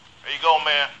There you go,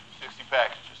 man. 60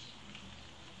 packages.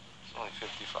 It's only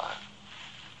 55.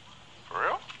 For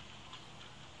real?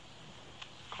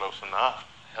 Close enough.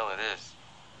 Hell, it is.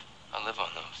 I live on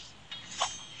those.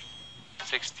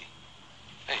 60.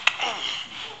 Hey.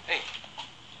 Hey.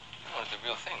 You wanted the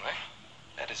real thing, right?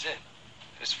 That is it.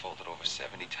 This folded over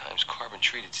 70 times,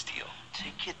 carbon-treated steel.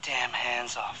 Take your damn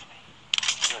hands off me.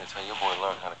 I'm gonna tell your boy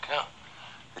learn how to count.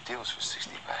 The deal was for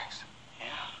 60 packs. Yeah?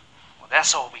 Well,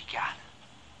 that's all we got.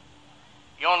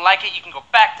 You don't like it, you can go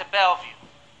back to Bellevue.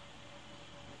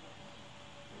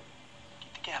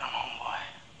 Get the gat on, homeboy.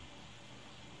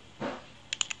 I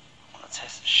wanna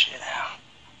test this shit out.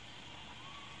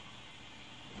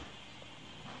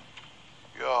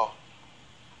 Yo,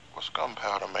 what's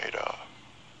gunpowder made of?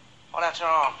 Oh, that's your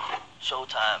arm.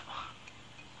 Showtime.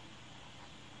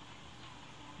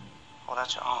 Oh,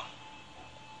 that's your arm.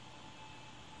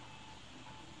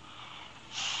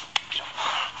 Get up.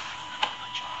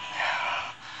 Put your arm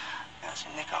there. That's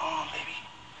your nigga arm, baby.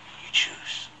 You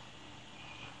choose.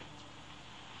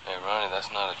 Hey, Ronnie,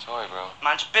 that's not a toy, bro.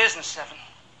 Mind your business, Seven.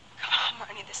 Come on,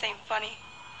 Marnie, this ain't funny.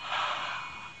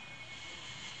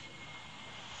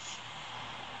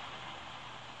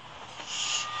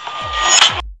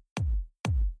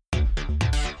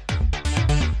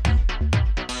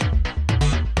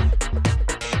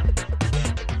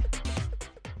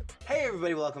 Hey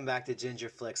everybody, welcome back to Ginger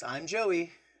Flicks. I'm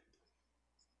Joey.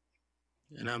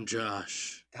 And I'm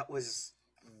Josh. That was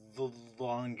the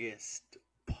longest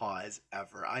pause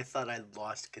ever. I thought I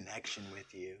lost connection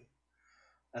with you.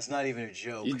 That's not even a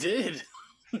joke. You did.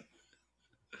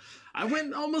 I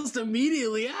went almost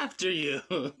immediately after you.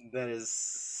 That is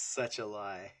such a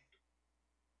lie.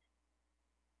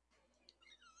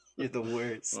 You're the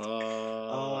worst.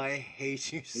 Oh, I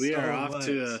hate you so much.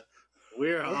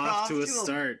 We are off to a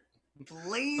start.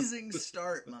 Blazing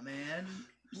start, my man.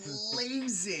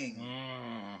 Blazing.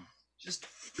 Just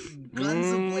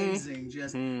guns a-blazing.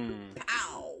 Just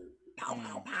pow. Pow,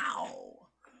 pow,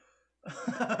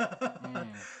 pow.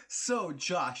 So,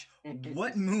 Josh,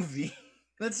 what movie...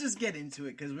 Let's just get into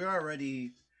it, because we're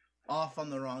already off on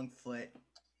the wrong foot.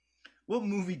 What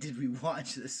movie did we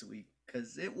watch this week?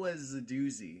 Because it was a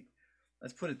doozy.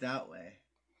 Let's put it that way.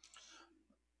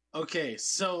 Okay,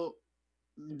 so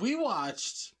we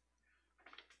watched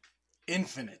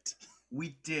Infinite.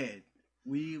 We did.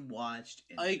 We watched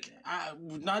Infinite.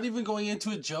 Not even going into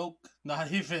a joke,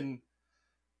 not even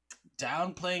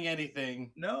downplaying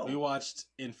anything. No. We watched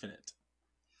Infinite.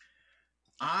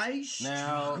 I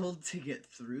struggled to get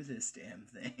through this damn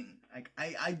thing. Like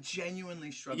I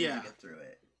genuinely struggled to get through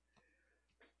it.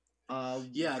 I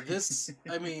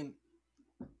mean,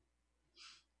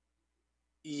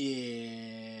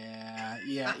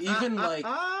 even like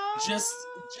just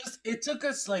it took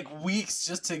us like weeks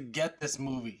just to get this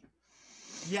movie.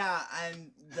 Yeah,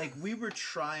 and like we were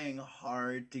trying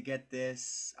hard to get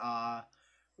this.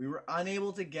 We were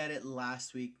unable to get it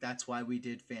last week. That's why we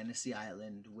did Fantasy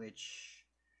Island, which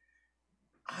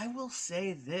I will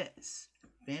say this.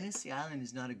 Fantasy Island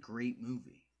is not a great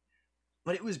movie,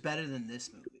 but it was better than this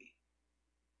movie.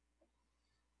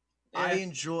 I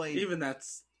enjoyed... Even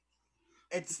that's...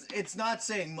 It's not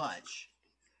saying much.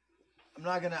 I'm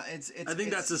not gonna... I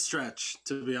think that's a stretch,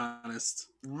 to be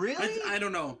honest. Really? I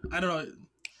don't know. I was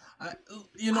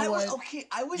You know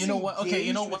what? Okay,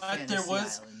 you know what?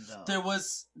 There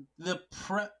was the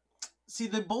See,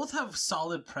 they both have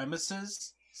solid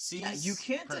premises. Yeah, you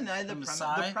can't deny the premise.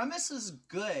 The premise is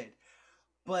good,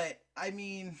 but I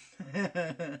mean,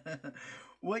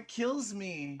 what kills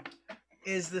me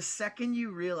is the second you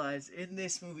realize in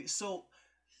this movie. So,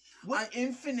 what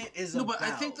Infinite is about? No, but I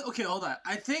think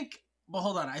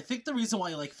hold on. I think the reason why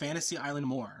you like Fantasy Island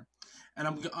more, and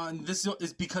I'm on this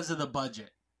is because of the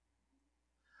budget.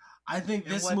 I think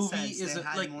this movie is but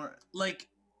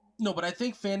I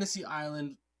think Fantasy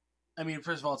Island. I mean,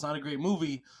 first of all, it's not a great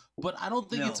movie, but I don't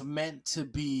think it's meant to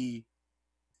be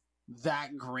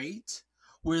that great.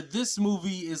 Where this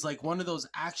movie is like one of those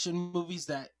action movies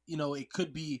that, it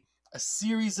could be a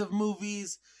series of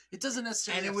movies. It doesn't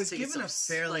necessarily. And it was given a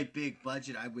fairly big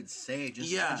budget, I would say,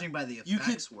 just judging by the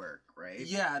effects work, right?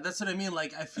 Yeah, that's what I mean.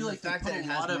 Like, I feel like the fact that it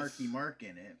has Marky Mark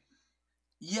in it.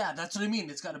 Yeah, that's what I mean.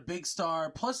 It's got a big star.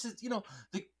 Plus, it's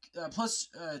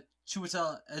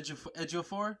Chiwetel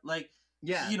Ejiofor, like.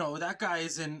 Yeah, that guy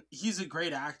he's a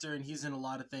great actor and he's in a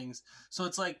lot of things. So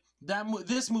it's like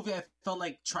this movie I felt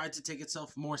like tried to take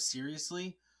itself more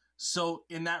seriously. So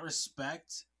in that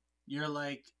respect, you're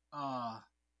like,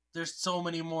 there's so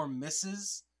many more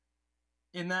misses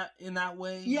in that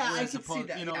way. Yeah, I can see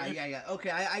that. Yeah. Okay,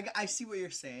 I see what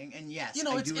you're saying, and yes, I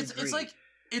do agree. It's like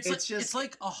It's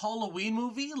like a Halloween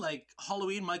movie, like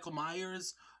Halloween Michael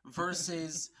Myers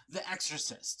versus The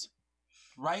Exorcist,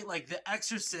 right? Like The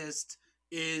Exorcist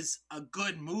is a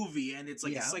good movie, and it's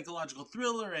like a psychological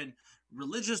thriller and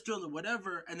religious thriller,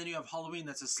 whatever. And then you have Halloween,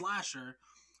 that's a slasher.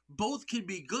 Both can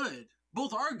be good.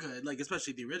 Both are good, like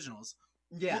especially the originals.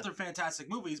 Yeah, both are fantastic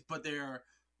movies, but they're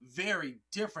very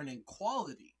different in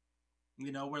quality.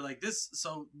 You know, where like this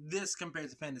compared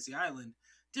to Fantasy Island,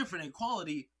 different in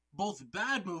quality, both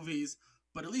bad movies,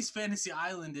 but at least Fantasy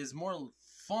Island is more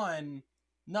fun,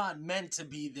 not meant to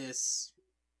be this.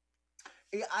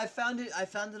 I found it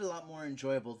a lot more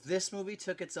enjoyable. This movie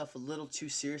took itself a little too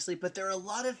seriously, but there are a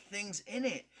lot of things in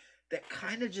it that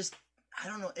kind of just, I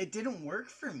don't know, it didn't work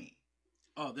for me.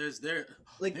 Oh, there's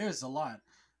a lot.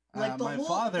 Like my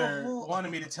father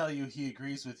wanted me to tell you he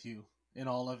agrees with you in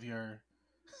all of your.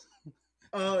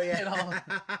 Oh yeah.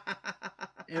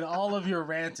 in all of your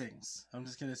rantings, I'm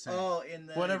just gonna say. Oh, in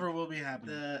the whatever will be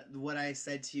happening. What I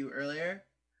said to you earlier.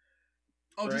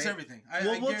 Oh, right? Just everything.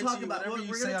 We'll talk about it.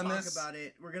 We're gonna talk about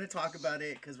it. We're gonna talk about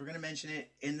it because we're gonna mention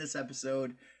it in this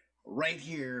episode, right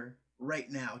here, right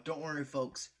now. Don't worry,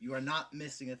 folks. You are not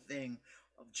missing a thing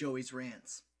of Joey's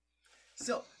rants.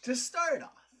 So to start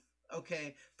off,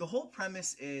 okay, the whole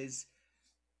premise is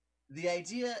the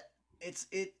idea.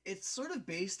 It's sort of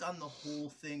based on the whole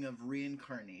thing of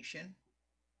reincarnation,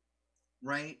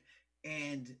 right?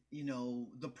 And you know,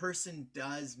 the person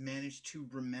does manage to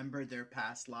remember their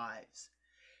past lives,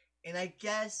 and I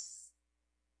guess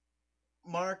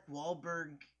Mark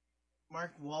Wahlberg's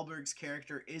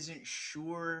character isn't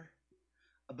sure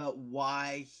about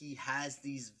why he has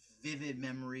these vivid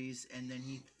memories, and then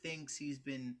he thinks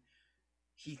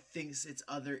it's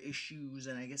other issues,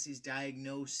 and I guess he's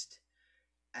diagnosed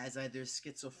as either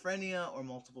schizophrenia or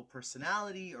multiple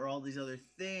personality or all these other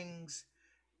things.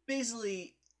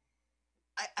 Basically,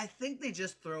 I think they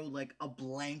just throw like a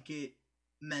blanket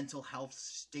mental health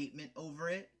statement over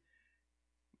it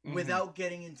without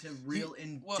getting into real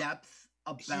in-depth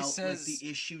about says, like, the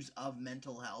issues of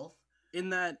mental health. In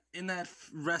that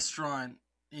restaurant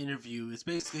interview, it's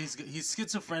basically he's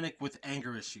schizophrenic with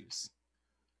anger issues.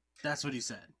 That's what he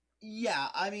said. Yeah,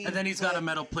 I mean, and then he's got a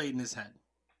metal plate in his head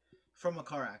from a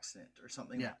car accident or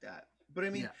something like that. But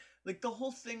I mean, like the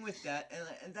whole thing with that,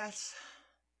 and that's,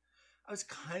 I was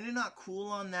kind of not cool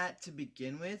on that to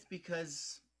begin with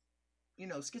because, you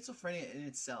know, schizophrenia in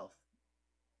itself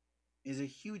is a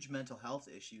huge mental health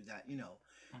issue that, you know,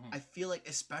 I feel like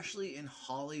especially in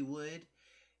Hollywood,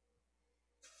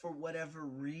 for whatever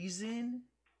reason,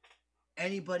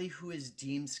 anybody who is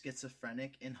deemed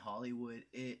schizophrenic in Hollywood,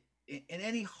 in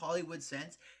any Hollywood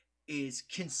sense, is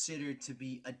considered to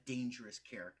be a dangerous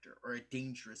character or a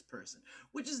dangerous person,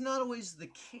 which is not always the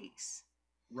case,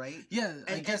 right? Yeah,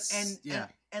 I guess.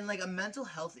 And like a mental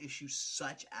health issue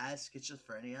such as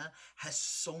schizophrenia has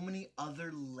so many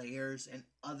other layers and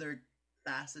other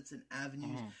facets and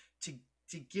avenues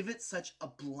to give it such a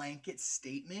blanket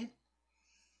statement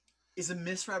is a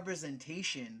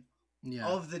misrepresentation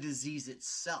of the disease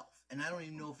itself. And I don't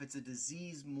even know if it's a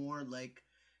disease more like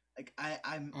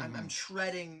I'm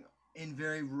treading in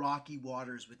very rocky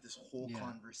waters with this whole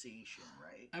conversation,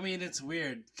 right? I mean, it's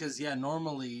weird because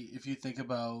normally if you think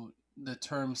about the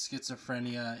term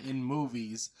schizophrenia in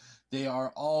movies, they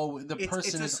are all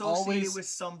person is always with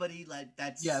somebody like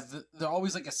that's they're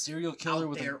always like a serial killer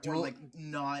with there, like dual, or like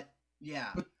not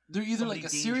but they're either like a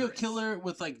serial killer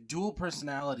with like dual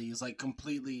personalities, like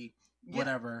completely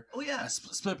whatever, a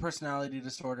split personality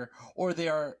disorder, or they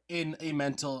are in a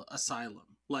mental asylum.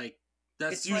 Like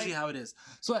that's usually how it is.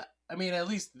 So I mean, at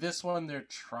least this one they're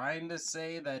trying to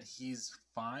say that he's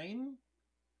fine.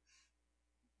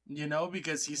 You know,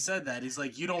 because he said that. He's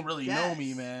like, you don't really know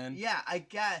me, man. Yeah, I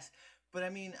guess. But I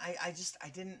mean, I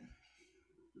didn't.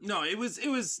 No, it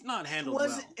was not handled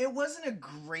well. It wasn't a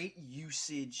great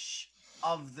usage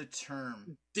of the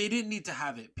term. They didn't need to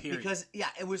have it, period. Because,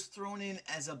 it was thrown in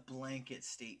as a blanket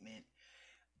statement.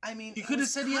 I mean, he could have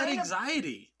said he had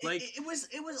anxiety. It was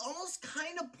almost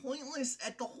kind of pointless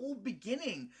at the whole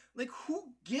beginning. Like,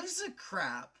 who gives a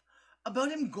crap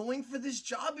about him going for this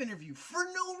job interview for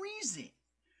no reason?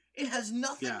 It has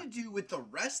nothing to do with the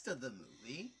rest of the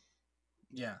movie.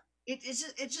 Yeah. It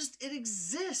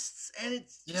exists, and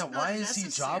it's why is he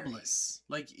jobless?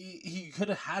 Like, he could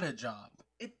have had a job.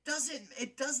 It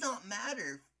does not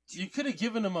matter. You could have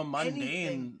given him a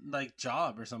mundane like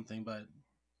job or something, but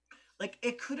like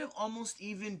it could have almost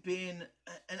even been.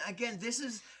 And again, this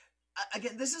is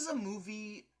a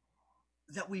movie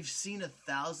that we've seen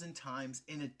 1,000 times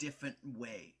in a different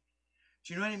way.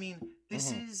 Do you know what I mean?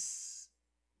 This is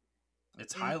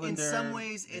It's Highlander. In some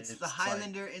ways, it's the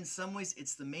Highlander. In some ways,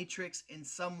 it's the Matrix. In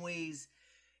some ways,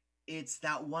 it's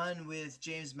that one with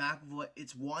James McAvoy.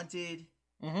 It's Wanted.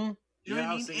 Mm-hmm. You know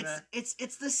what I mean?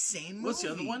 It's the same movie. What's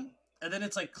the other one? And then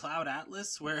it's like Cloud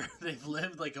Atlas, where they've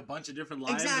lived like a bunch of different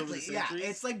lives. Exactly. Over the centuries. Yeah,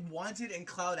 it's like Wanted and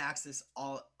Cloud Atlas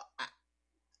all,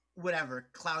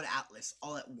 Cloud Atlas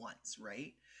all at once,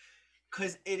 right?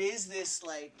 Because it is this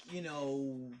like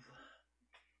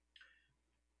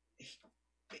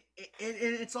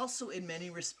it's also in many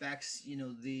respects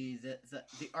the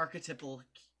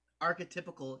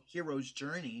archetypical hero's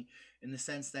journey, in the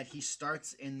sense that he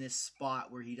starts in this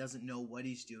spot where he doesn't know what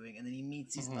he's doing, and then he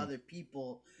meets these other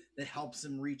people that helps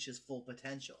him reach his full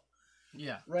potential.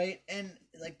 Yeah. Right? And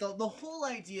like the whole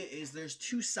idea is there's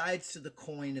two sides to the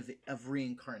coin of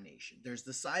reincarnation. There's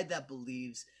the side that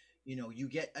believes, you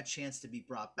get a chance to be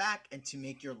brought back and to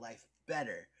make your life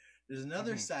better. There's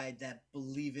another side that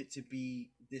believe it to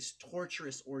be this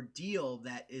torturous ordeal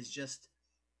that is just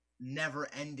never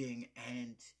ending,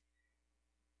 and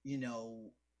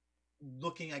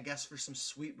looking, I guess, for some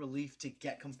sweet relief to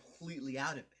get completely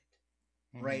out of it,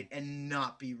 right? And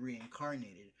not be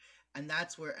reincarnated. And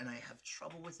that's where, and I have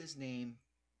trouble with his name.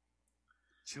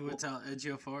 Chiwetel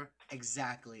Ejiofor?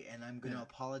 Exactly, and I'm going to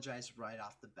apologize right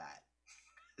off the bat,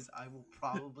 because I will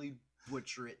probably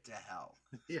butcher it to hell.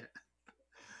 Yeah.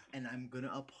 And I'm going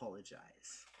to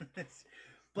apologize.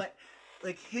 But,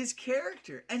 like, his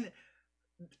character, and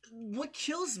what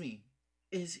kills me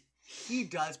is he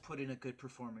does put in a good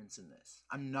performance in this.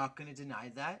 I'm not going to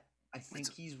deny that. I think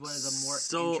he's one of the more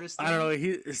interesting. I don't know.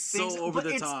 He's so over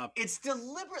the top. It's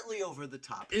deliberately over the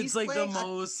top. It's like the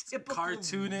most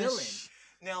cartoonish villain.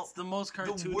 Now, it's the most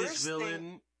cartoonish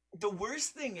villain. The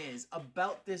worst thing is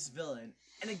about this villain,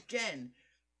 and again,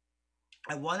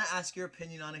 I want to ask your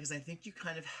opinion on it, because I think you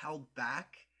kind of held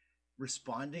back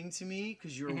responding to me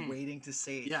because you were waiting to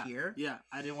say it here. Yeah,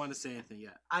 I didn't want to say anything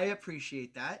yet. I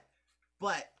appreciate that.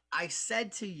 But I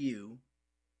said to you,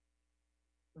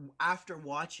 after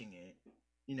watching it,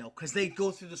 because they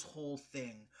go through this whole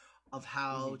thing of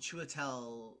how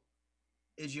Chiwetel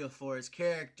Ejiofor's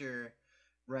character,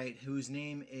 right, whose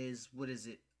name is, what is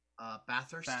it,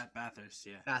 Bathurst? Bathurst,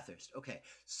 yeah. Bathurst, okay.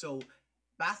 So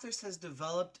Bathurst has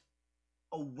developed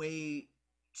a way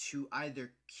to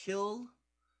either kill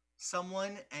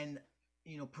someone and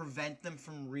prevent them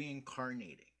from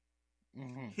reincarnating.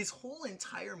 His whole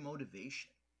entire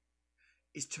motivation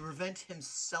is to prevent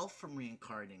himself from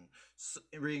reincarnating.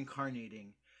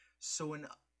 So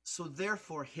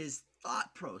therefore his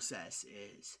thought process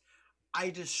is, I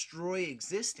destroy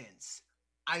existence,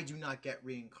 I do not get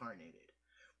reincarnated.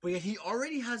 But yet he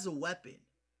already has a weapon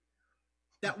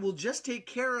that will just take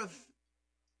care of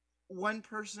one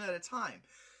person at a time.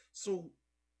 So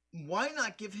why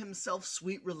not give himself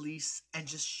sweet release and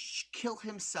just kill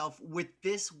himself with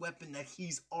this weapon that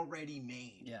he's already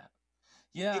made?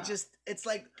 Yeah. It's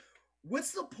like,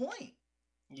 what's the point?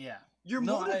 Yeah. Your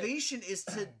motivation is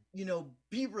to,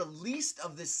 be released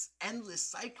of this endless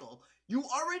cycle. You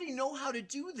already know how to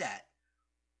do that.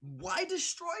 Why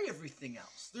destroy everything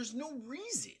else? There's no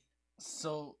reason.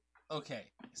 So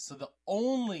the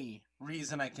only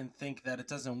reason I can think that it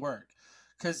doesn't work,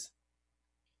 because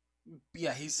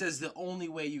he says the only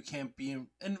way you can't be,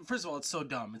 and first of all, it's so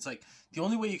dumb. It's like the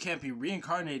only way you can't be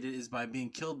reincarnated is by being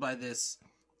killed by this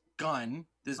gun,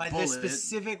 this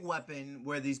specific weapon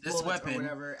where these bullets or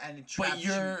whatever, and it traps but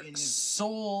your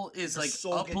soul is like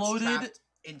uploaded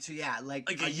into like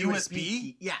a USB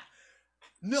key. Yeah.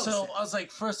 No. So I was like,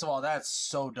 first of all, that's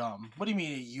so dumb. What do you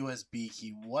mean a USB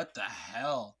key? What the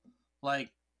hell?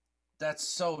 Like, that's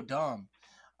so dumb.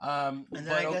 And then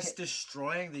I guess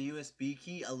destroying the USB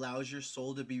key allows your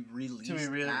soul to be released.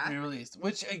 Released.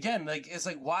 Which, again, like, it's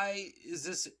like, why is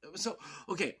this... So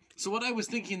what I was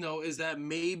thinking, though, is that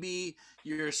maybe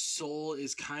your soul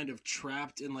is kind of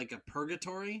trapped in, like, a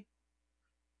purgatory.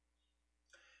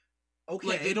 Okay.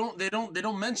 Like, they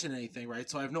don't mention anything, right?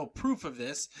 So I have no proof of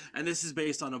this, and this is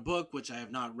based on a book, which I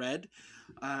have not read.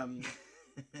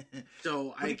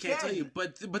 So I can't tell you,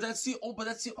 but that's the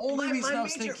only reason I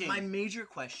was thinking. My major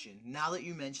question, now that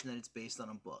you mentioned that it's based on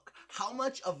a book, how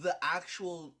much of the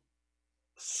actual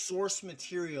source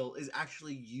material is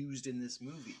actually used in this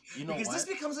movie? Because this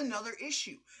becomes another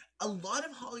issue. A lot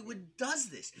of Hollywood does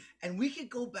this, and we could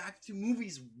go back to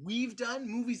movies we've done,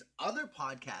 movies other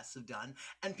podcasts have done,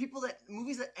 and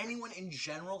movies that anyone in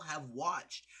general have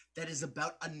watched that is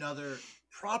about another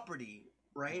property,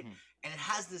 right? And it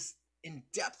has this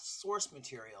in-depth source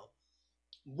material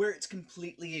where it's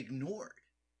completely ignored.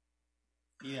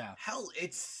 Yeah. Hell,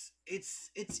 it's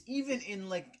even in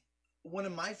like one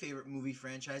of my favorite movie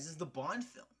franchises, the Bond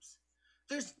films.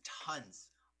 there's tons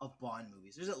of Bond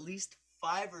movies. There's at least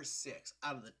 5 or 6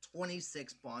 out of the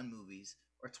 26 Bond movies,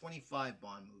 or 25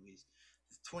 Bond movies.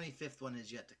 The 25th one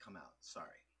has yet to come out. Sorry.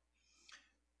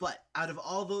 But out of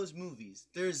all those movies,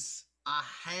 there's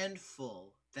a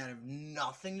handful that have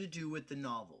nothing to do with the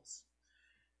novels.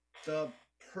 The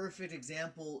perfect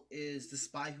example is The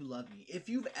Spy Who Loved Me. If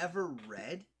you've ever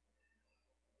read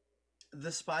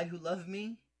The Spy Who Loved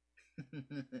Me,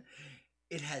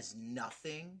 it has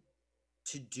nothing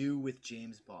to do with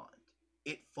James Bond.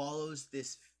 It follows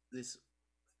this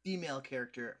female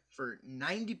character for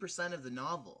 90% of the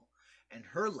novel, and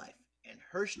her life and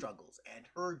her struggles and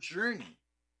her journey,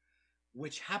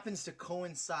 which happens to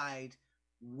coincide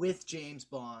with James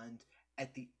Bond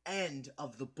at the end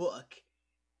of the book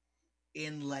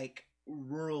in like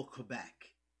rural Quebec.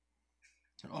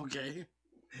 Okay.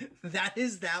 That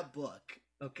is that book.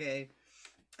 Okay.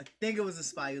 I think it was The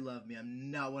Spy Who Loved Me. I'm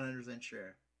not 100%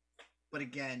 sure. But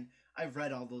again, I've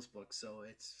read all those books, so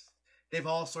they've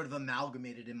all sort of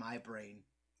amalgamated in my brain,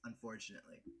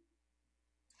 unfortunately.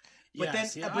 But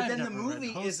then the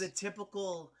movie is a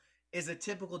typical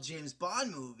James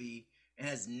Bond movie and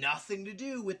has nothing to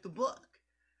do with the book.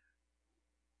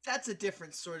 That's a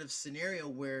different sort of scenario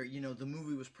where, the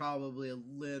movie was probably a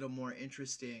little more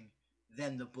interesting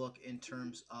than the book in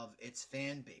terms of its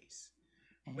fan base.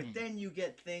 But then you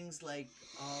get things like,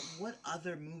 what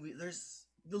other movie? There's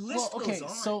the list goes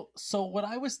on. So what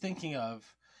I was thinking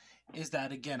of is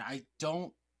that, again, I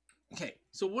don't. Okay,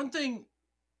 so one thing,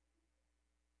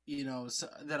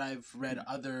 that I've read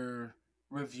other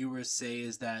reviewers say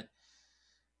is that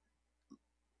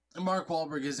Mark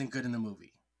Wahlberg isn't good in the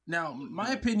movie. Now,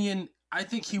 my opinion, I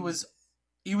think he was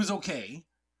okay,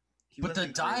 but the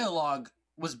dialogue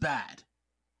was bad.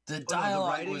 The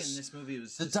dialogue in this movie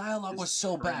was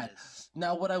so bad.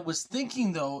 Now, what I was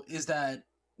thinking though is that,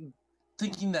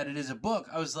 thinking that it is a book,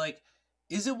 I was like,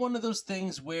 is it one of those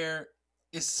things where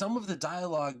is some of the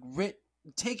dialogue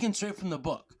taken straight from the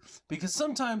book? Because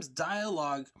sometimes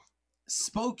dialogue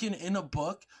spoken in a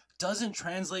book doesn't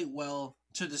translate well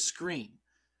to the screen,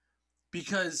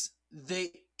 because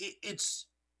it's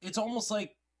almost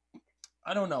like,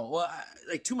 I don't know,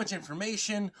 like too much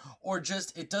information, or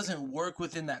just it doesn't work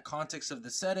within that context of the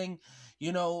setting.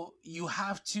 You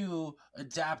have to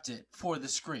adapt it for the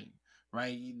screen,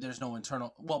 right? There's no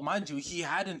internal. Well, mind you, he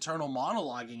had internal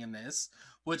monologuing in this,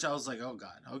 which I was like, oh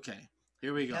god, okay,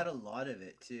 here we go. He had a lot of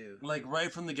it too, like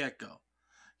right from the get go,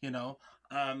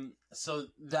 So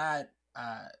that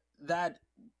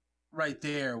right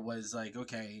there was like,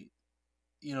 okay,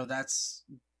 that's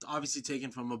obviously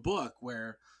taken from a book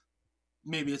where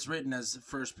maybe it's written as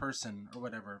first person or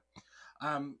whatever.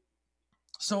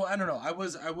 So I don't know. I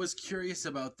was curious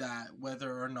about that,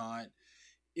 whether or not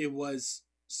it was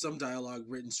some dialogue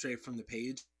written straight from the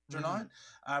page or not.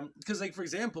 Because, like, for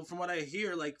example, from what I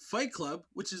hear, like Fight Club,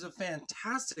 which is a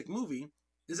fantastic movie,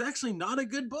 is actually not a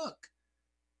good book.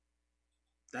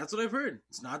 That's what I've heard.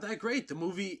 It's not that great. The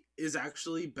movie is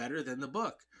actually better than the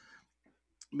book.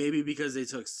 Maybe because they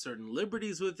took certain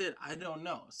liberties with it. I don't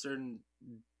know. Certain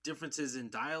differences in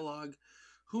dialogue.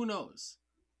 Who knows?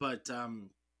 But,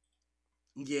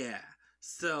 yeah.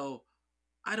 So,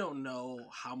 I don't know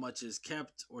how much is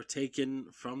kept or taken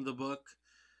from the book.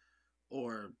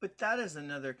 But that is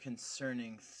another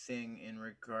concerning thing in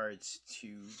regards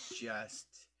to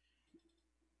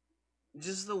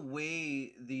just the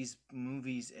way these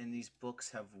movies and these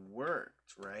books have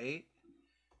worked, right?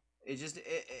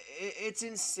 It's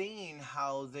insane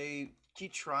how they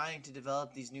keep trying to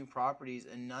develop these new properties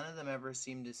and none of them ever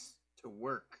seem to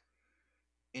work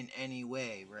in any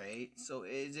way, right? So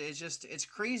it's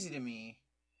crazy to me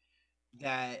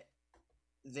that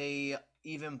they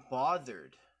even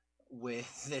bothered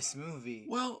with this movie.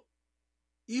 Well,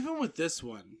 even with this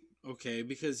one, okay,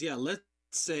 because let's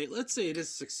say it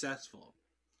is successful.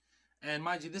 And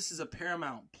mind you, this is a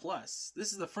Paramount Plus.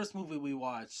 This is the first movie we've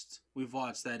watched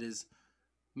that is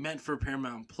meant for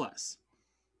Paramount Plus.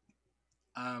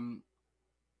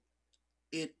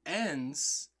 It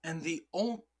ends, and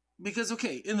because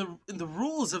in the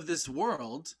rules of this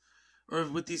world, or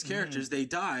with these characters, they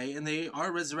die and they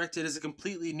are resurrected as a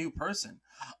completely new person.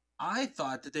 I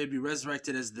thought that they'd be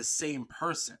resurrected as the same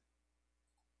person.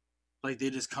 Like they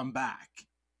just come back.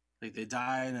 Like they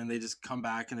die and then they just come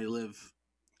back and they live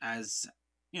as,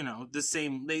 the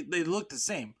same. They look the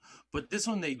same. But this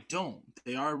one they don't.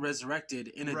 They are resurrected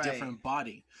in a different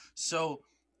body. So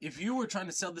if you were trying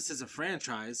to sell this as a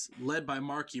franchise led by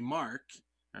Mark Wahlberg,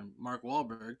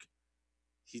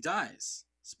 he dies.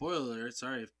 Spoiler alert,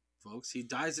 sorry folks. He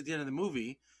dies at the end of the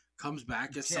movie, comes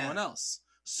back as someone else.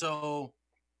 So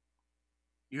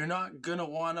you're not gonna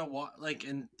wanna watch like,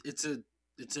 and it's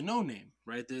a no name,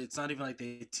 right? It's not even like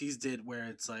they teased it where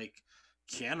it's like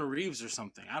Keanu Reeves or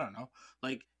something. I don't know.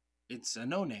 Like, it's a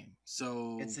no name,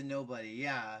 so it's a nobody.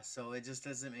 Yeah, so it just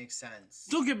doesn't make sense.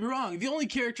 Don't get me wrong. The only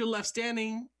character left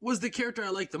standing was the character I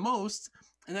like the most,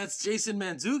 and that's Jason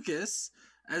Mantzoukas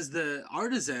as the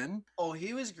artisan. Oh,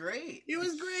 he was great. He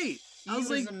was great. I was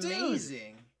like,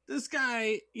 amazing. Dude, this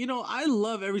guy, I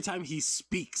love every time he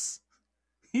speaks.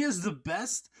 He is the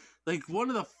best, like one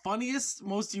of the funniest,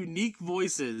 most unique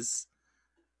voices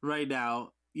right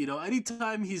now.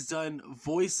 Anytime he's done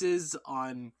voices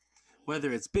on,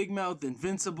 whether it's Big Mouth,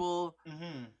 Invincible,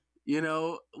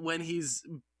 when he's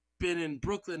been in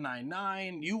Brooklyn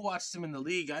Nine-Nine, you watched him in The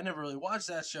League. I never really watched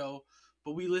that show,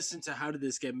 but we listened to How Did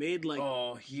This Get Made? Like,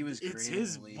 oh, he was great. It's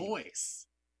his voice.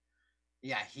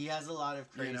 Yeah, he has a lot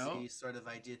of crazy sort of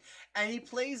ideas. And he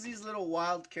plays these little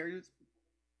wild characters,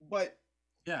 but...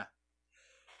 Yeah.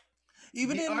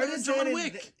 Even in John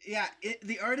Wick.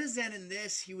 The artisan in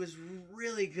this, he was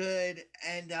really good.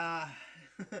 And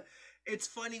it's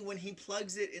funny, when he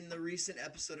plugs it in the recent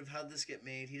episode of How'd This Get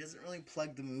Made, he doesn't really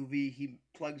plug the movie. He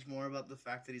plugs more about the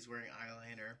fact that he's wearing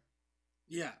eyeliner.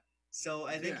 Yeah. So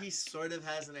I think he sort of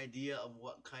has an idea of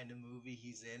what kind of movie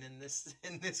he's in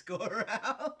this go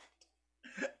around.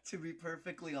 To be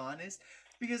perfectly honest,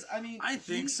 because I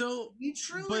think so. He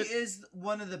truly is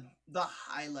one of the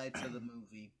highlights of the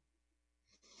movie.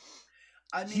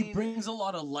 He brings a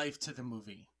lot of life to the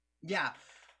movie. Yeah,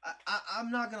 I'm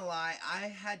not gonna lie.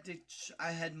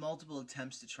 I had multiple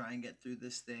attempts to try and get through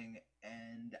this thing,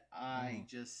 and I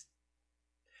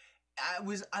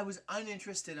was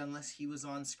uninterested unless he was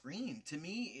on screen. To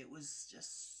me, it was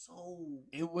just so.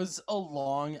 It was a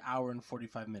long hour and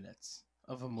 45 minutes.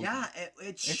 Of a movie. Yeah,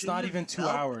 it's not even 2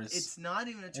 hours. It's not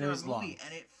even a 2-hour movie, long. And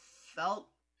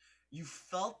you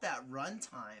felt that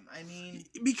runtime.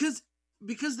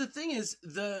 Because the thing is,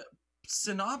 the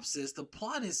synopsis, the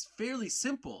plot is fairly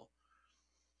simple.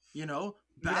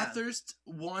 Bathurst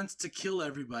wants to kill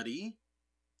everybody.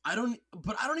 I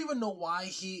don't even know why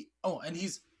he. Oh, and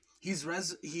he's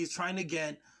trying to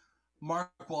get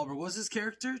Mark Wahlberg. What was his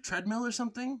character? Treadmill or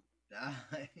something?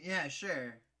 Yeah,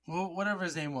 sure. Well, whatever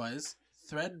his name was.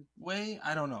 Threadway?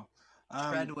 I don't know.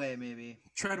 Treadway, maybe.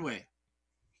 Treadway.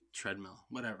 Treadmill.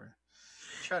 Whatever.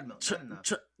 Treadmill.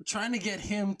 Trying to get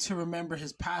him to remember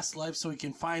his past life so he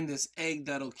can find this egg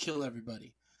that'll kill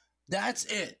everybody. That's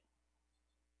it.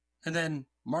 And then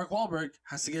Mark Wahlberg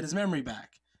has to get his memory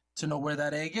back to know where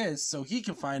that egg is so he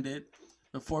can find it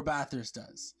before Bathurst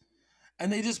does.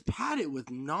 And they just pad it with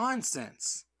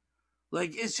nonsense.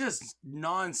 Like, it's just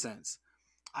nonsense.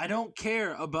 I don't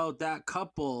care about that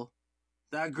couple,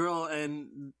 that girl,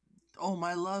 and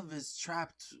my love is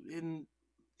trapped in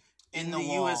the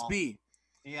USB.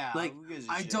 Yeah, like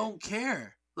I don't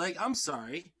care. Like, I'm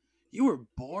sorry, you were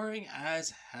boring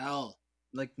as hell.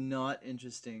 Like, not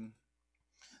interesting.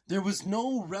 There was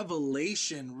no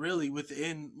revelation really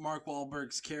within Mark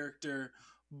Wahlberg's character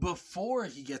before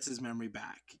he gets his memory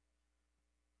back.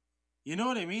 You know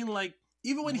what I mean? Like,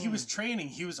 even when he was training,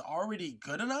 he was already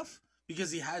good enough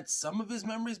because he had some of his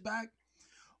memories back.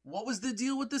 What was the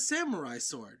deal with the samurai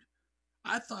sword?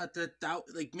 I thought that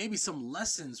like maybe some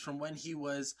lessons from when he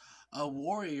was a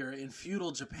warrior in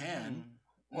feudal Japan,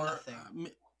 or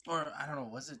I don't know,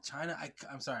 was it China?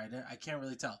 I'm sorry, I can't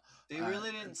really tell. They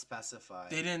really didn't specify.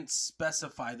 They didn't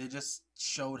specify. They just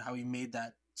showed how he made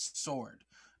that sword,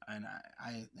 and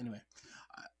I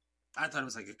thought it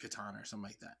was like a katana or something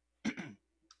like that.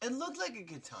 It looked like a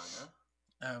katana.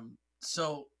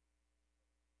 So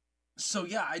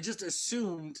yeah, I just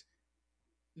assumed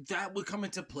that would come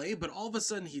into play, but all of a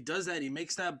sudden he does that. He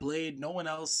makes that blade. No one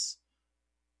else,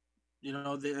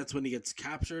 that's when he gets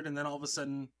captured, and then all of a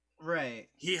sudden, right,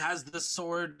 he has the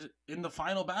sword in the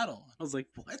final battle. I was like,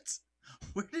 what?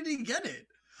 Where did he get it?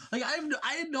 Like,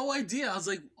 I had no idea. I was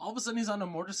like, all of a sudden he's on a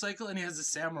motorcycle and he has a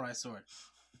samurai sword.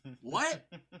 What?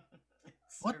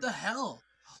 What the hell?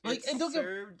 Like, and don't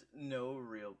served no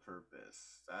real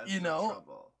purpose. That's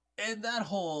trouble. And that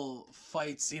whole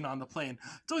fight scene on the plane,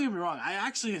 don't get me wrong, I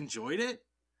actually enjoyed it.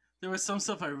 There was some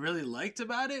stuff I really liked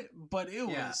about it, but it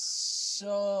was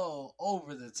so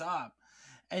over the top.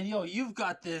 And you've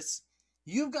got this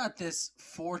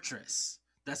fortress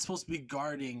that's supposed to be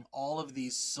guarding all of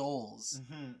these souls,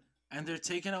 and they're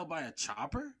taken out by a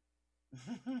chopper?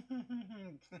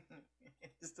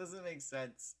 It just doesn't make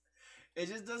sense. It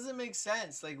just doesn't make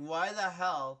sense. Like, why the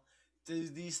hell do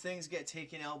these things get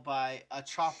taken out by a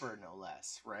chopper, no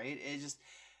less, right? It just...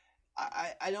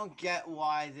 I don't get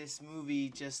why this movie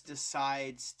just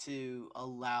decides to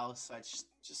allow such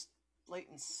just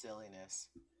blatant silliness.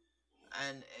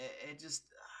 And it just...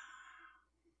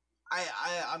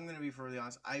 I'm gonna be perfectly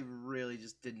honest. I really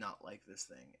just did not like this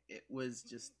thing. It was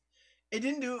just, it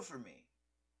didn't do it for me.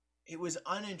 It was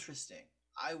uninteresting.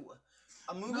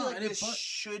 A movie like this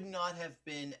should not have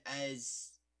been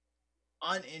as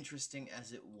uninteresting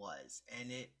as it was,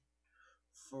 and it,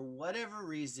 for whatever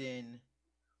reason,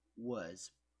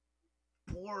 was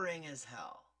boring as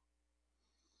hell.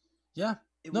 Yeah,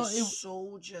 it was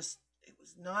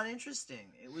not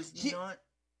interesting. It was not.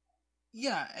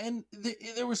 Yeah, and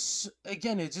there was,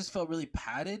 again, it just felt really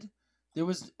padded. It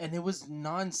was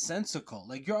nonsensical.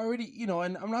 Like, you're already,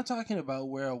 and I'm not talking about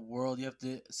where a world you have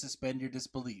to suspend your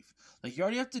disbelief. Like, you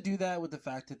already have to do that with the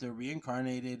fact that they're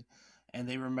reincarnated and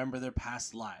they remember their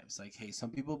past lives. Like, hey, some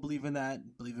people believe in that,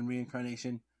 believe in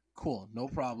reincarnation. Cool, no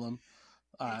problem.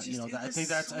 I think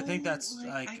that's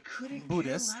I couldn't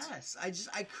Buddhist. Care less.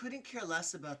 I couldn't care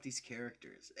less about these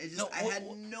characters. I had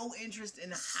no interest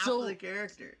in half of the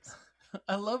characters.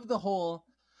 I love the whole.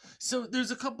 So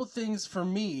there's a couple things for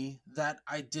me that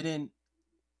I didn't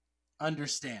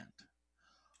understand.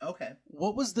 Okay.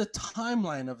 What was the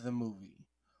timeline of the movie?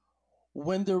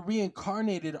 When they're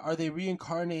reincarnated, are they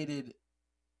reincarnated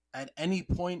at any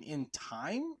point in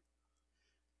time?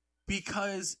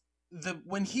 Because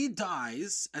when he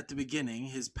dies at the beginning,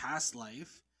 his past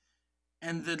life,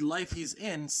 and the life he's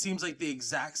in seems like the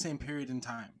exact same period in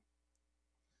time.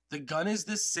 The gun is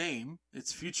the same.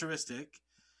 It's futuristic.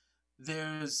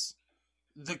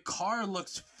 The car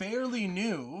looks fairly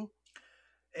new.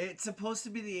 It's supposed to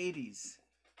be the 80s.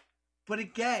 But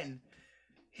again,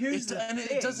 here's the thing.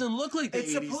 It doesn't look like the 80s,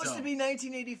 It's supposed to be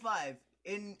 1985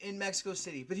 in Mexico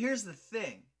City. But here's the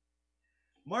thing.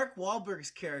 Mark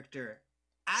Wahlberg's character,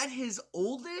 at his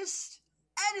oldest,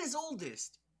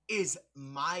 is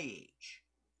my age.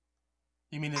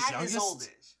 You mean his youngest? His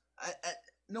oldest.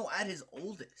 At his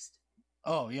oldest.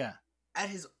 Oh, yeah. At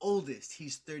his oldest,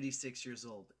 he's 36 years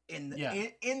old in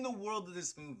the world of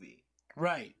this movie.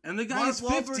 Right. And the guy is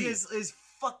 50. Mark Wahlberg is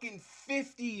fucking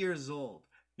 50 years old.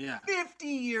 Yeah. 50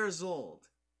 years old.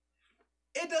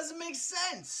 It doesn't make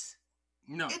sense.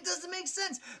 No. It doesn't make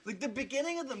sense. Like, the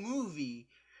beginning of the movie,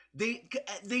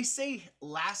 they say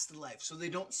last life, so they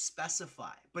don't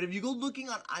specify. But if you go looking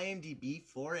on IMDb,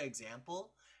 for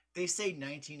example, they say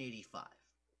 1985.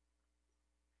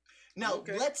 Now,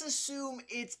 let's assume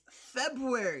it's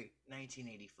February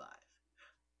 1985.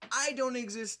 I don't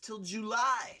exist till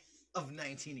July of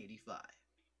 1985.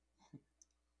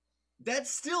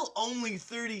 That's still only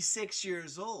 36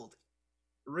 years old,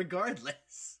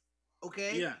 regardless.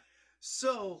 Okay? Yeah.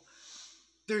 So,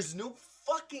 there's no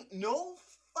fucking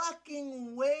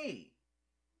way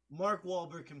Mark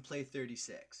Wahlberg can play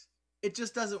 36. It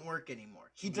just doesn't work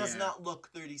anymore. He does not look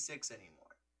 36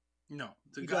 anymore. No.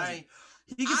 The guy...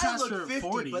 He can pass for 50,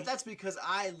 40. But that's because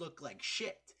I look like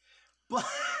shit. But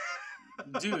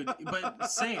dude,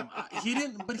 but same. He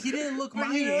didn't look my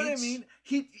age. You know what I mean?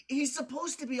 He's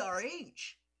supposed to be our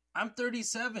age. I'm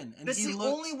 37, and that's the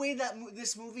only way that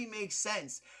this movie makes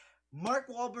sense. Mark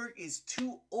Wahlberg is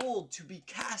too old to be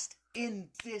cast in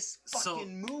this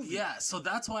fucking movie. Yeah, so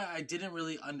that's why I didn't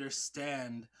really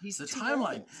understand the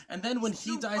timeline. Old. And then when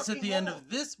he dies at the end of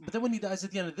this,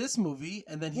 movie,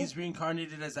 and then he's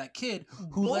reincarnated as that kid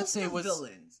who, let's say, was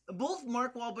villains. Both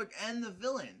Mark Wahlberg and the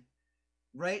villain,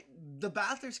 right? The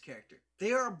Bathurst character.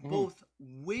 They are both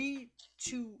way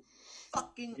too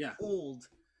fucking old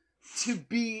to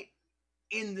be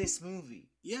in this movie.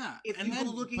 Yeah, if you were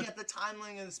looking at the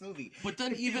timeline of this movie, but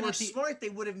then if they were smart, they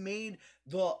would have made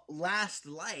the last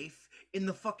life in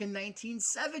the fucking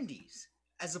 1970s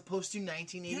as opposed to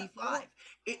 1985.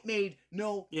 It made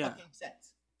no fucking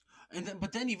sense. And then,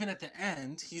 but then even at the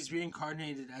end, he's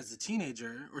reincarnated as a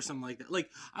teenager or something like that.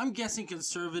 Like, I'm guessing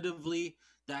conservatively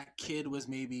that kid was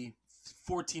maybe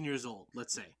 14 years old.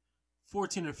 Let's say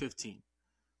 14 or 15.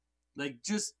 Like,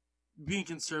 just being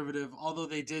conservative. Although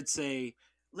they did say.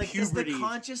 Like, puberty.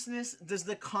 Does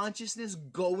the consciousness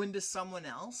go into someone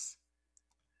else?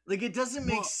 Like, it doesn't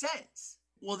make sense.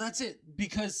 Well, that's it.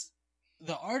 Because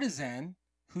the artisan,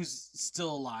 who's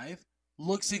still alive,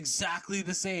 looks exactly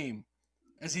the same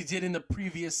as he did in the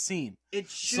previous scene. It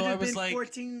should have been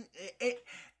 14.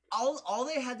 All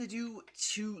they had to do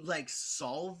to, like,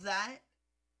 solve that,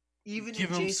 even give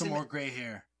him some more gray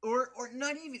hair. Or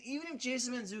not even if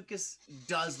Jason Mantzoukas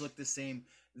does look the same,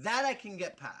 that I can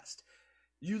get past.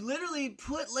 You literally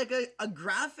put like a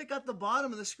graphic at the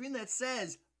bottom of the screen that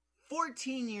says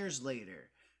 14 years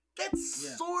later. That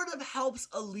sort of helps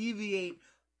alleviate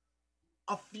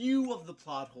a few of the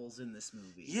plot holes in this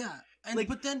movie. Yeah, and like,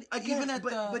 but then again, even at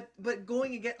but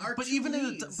going again, but even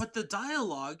in the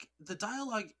dialogue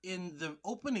in the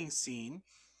opening scene,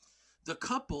 the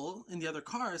couple in the other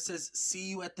car says, "See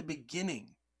you at the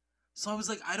beginning." So I was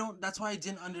like, that's why I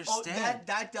didn't understand.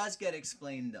 That does get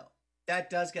explained, though. That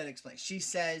does get explained. She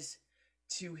says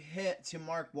to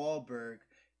Mark Wahlberg,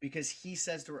 because he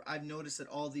says to her, "I've noticed that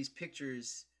all these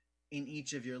pictures in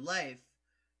each of your life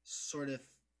sort of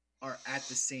are at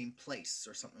the same place,"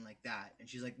 or something like that. And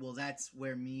she's like, "Well, that's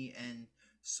where me and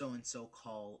so-and-so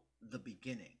call the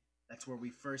beginning. That's where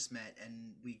we first met,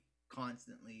 and we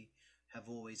constantly have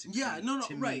always agreed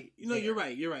to right. meet No, there." you're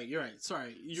right.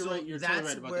 Sorry. You're right. You're totally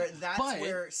right about that. That's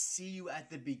where "see you at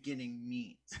the beginning"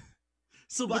 means.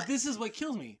 But this is what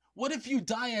kills me. What if you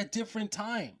die at different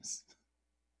times?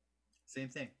 Same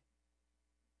thing.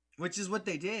 Which is what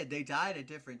they did. They died at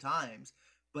different times,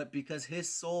 but because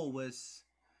his soul was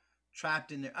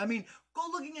trapped in there. I mean, go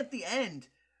looking at the end.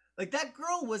 Like, that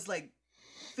girl was like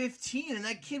 15 and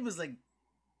that kid was like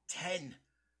 10.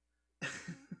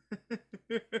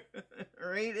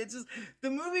 Right? It's just,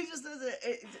 the movie just doesn't,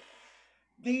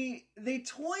 they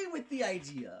toy with the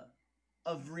idea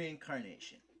of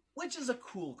reincarnation, which is a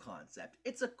cool concept.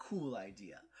 It's a cool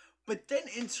idea. But then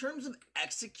in terms of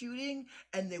executing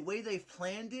and the way they've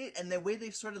planned it and the way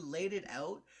they've sort of laid it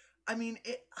out, I mean,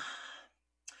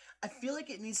 I feel like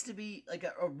it needs to be like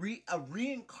a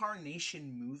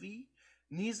reincarnation movie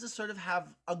needs to sort of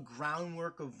have a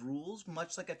groundwork of rules,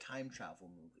 much like a time travel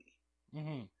movie.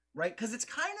 Mm-hmm. Right? Because it's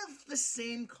kind of the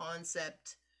same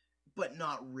concept, but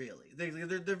not really.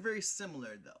 They're very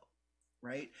similar, though.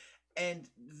 Right? And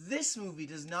this movie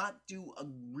does not do a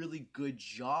really good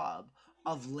job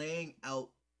of laying out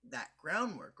that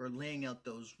groundwork or laying out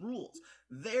those rules.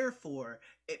 Therefore,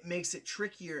 it makes it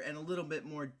trickier and a little bit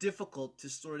more difficult to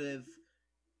sort of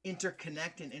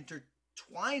interconnect and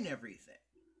intertwine everything.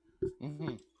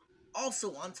 Mm-hmm.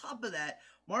 Also, on top of that,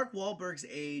 Mark Wahlberg's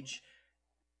age,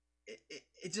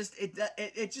 it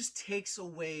just takes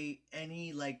away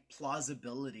any like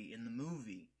plausibility in the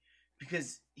movie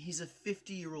because he's a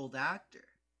 50-year-old actor.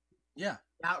 Yeah.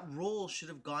 That role should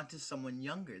have gone to someone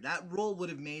younger. That role would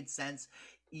have made sense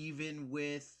even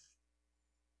with,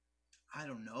 I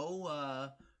don't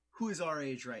know, who is our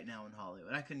age right now in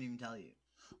Hollywood? I couldn't even tell you.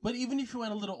 But even if you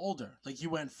went a little older, like you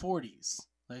went 40s,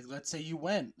 like let's say you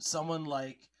went someone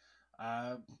like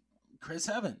Chris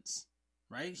Evans,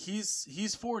 right?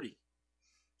 He's 40,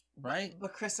 right?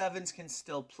 But Chris Evans can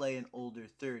still play an older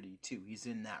 30 too. He's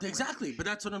in that exactly. range. But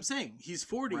that's what I'm saying. He's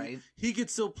 40. Right? He could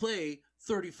still play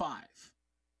 35,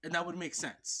 and that would make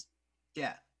sense.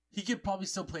 Yeah. He could probably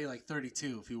still play like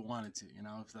 32 if he wanted to, you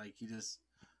know, if like he just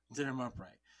did him up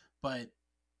right. But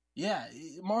yeah,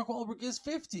 Mark Wahlberg is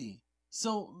 50.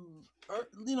 So,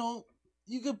 you know,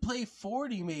 you could play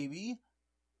 40 maybe,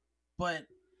 but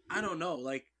I don't know,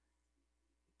 like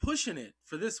pushing it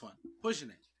for this one, pushing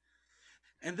it.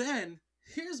 And then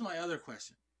here's my other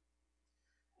question.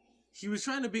 He was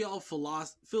trying to be all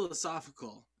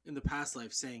philosophical in the past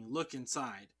life, saying, look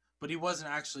inside, but he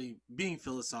wasn't actually being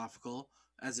philosophical,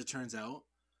 as it turns out,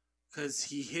 because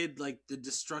he hid like the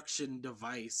destruction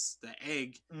device, the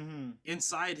egg,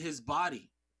 inside his body.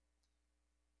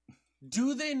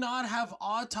 Do they not have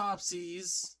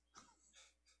autopsies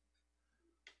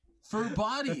for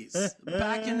bodies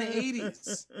back in the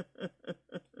 80s?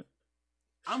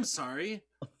 I'm sorry.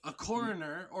 A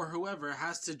coroner or whoever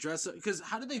has to dress up. Because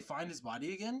how did they find his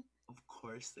body again? Of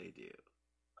course they do.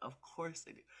 Of course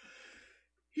they do.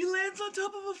 He lands on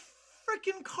top of a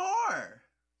freaking car.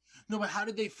 No, but how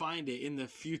did they find it in the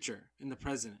future, in the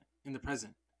present?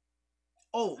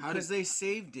 Oh, because they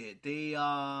saved it. They,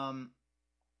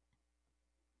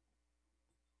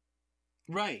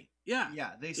 Right. Yeah.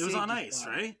 Yeah, it was on ice,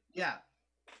 right? Yeah.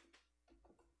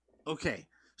 Okay.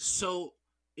 So,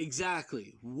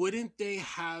 exactly. Wouldn't they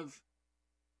have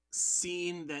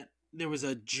seen that there was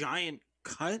a giant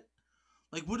cut?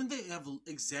 Like, wouldn't they have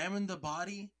examined the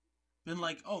body? Been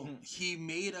like, oh, he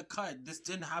made a cut. This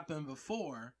didn't happen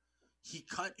before. He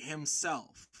cut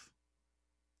himself.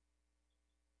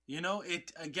 You know,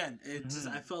 just,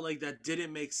 I felt like that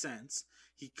didn't make sense.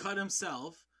 He cut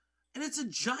himself. And it's a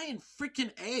giant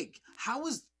freaking egg. How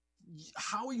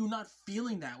are you not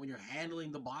feeling that when you're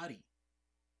handling the body?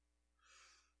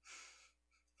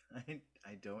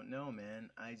 I don't know, man.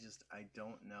 I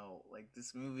don't know. Like,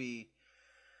 this movie,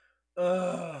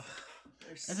 there's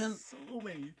so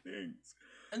many things.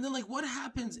 And then, like, what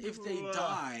happens if they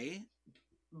die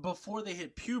before they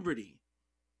hit puberty?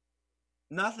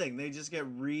 Nothing. They just get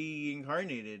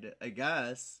reincarnated, I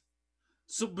guess.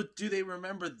 So, but do they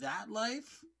remember that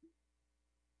life?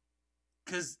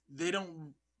 Because they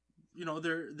don't, you know,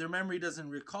 their memory doesn't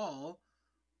recall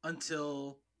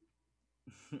until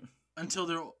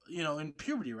they're, you know, in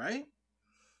puberty, right?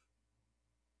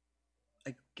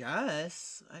 I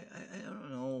guess. I don't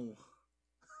know.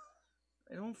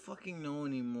 I don't fucking know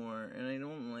anymore, and I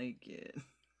don't like it.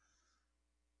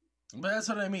 But that's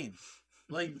what I mean.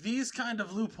 Like, these kind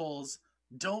of loopholes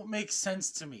don't make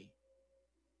sense to me.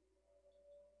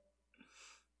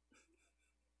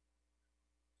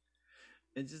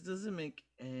 It just doesn't make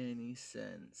any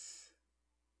sense.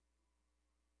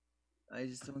 I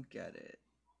just don't get it.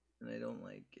 And I don't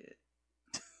like it.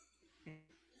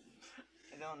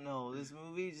 I don't know. This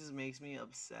movie just makes me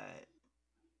upset.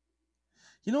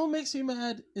 You know what makes me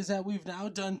mad is that we've now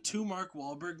done 2 Mark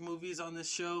Wahlberg movies on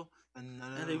this show. And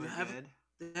none of them are good.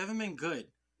 They haven't been good.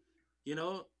 You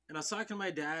know? And I was talking to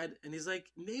my dad, and he's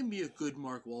like, name me a good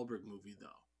Mark Wahlberg movie, though.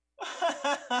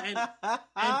 and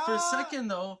for a second,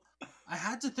 though, I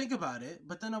had to think about it,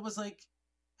 but then I was like,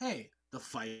 hey, The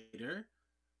Fighter,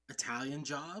 Italian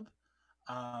Job,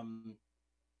 oh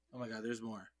my god, there's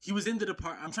more. He was in The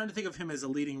Departed. I'm trying to think of him as a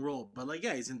leading role, but like,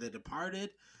 yeah, he's in The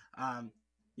Departed.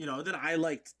 You know, then I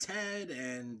liked Ted,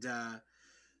 and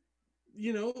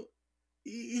you know,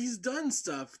 he's done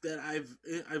stuff that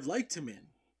I've liked him in.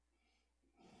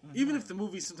 Mm-hmm. Even if the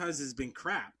movie sometimes has been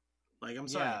crap. Like, I'm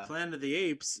sorry, Planet of the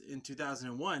Apes in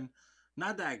 2001,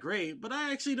 not that great, but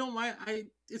I actually don't mind.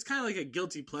 It's kind of like a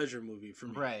guilty pleasure movie for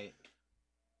me. Right.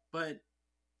 But,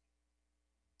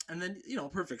 and then, you know,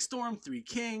 Perfect Storm, Three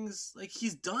Kings, like,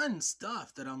 he's done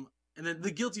stuff that and then the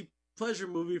guilty pleasure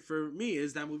movie for me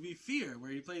is that movie Fear,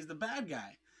 where he plays the bad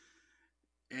guy.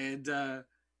 And,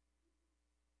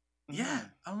 yeah,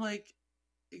 I'm like,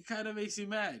 it kind of makes me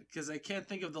mad, because I can't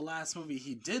think of the last movie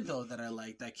he did, though, that I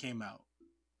liked that came out.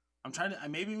 I'm trying to.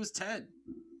 Maybe it was Ted.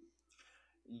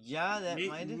 Yeah, that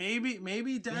might have.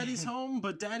 Maybe Daddy's Home,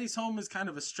 but Daddy's Home is kind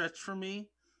of a stretch for me.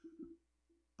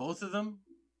 Both of them,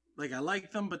 like, I like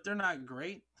them, but they're not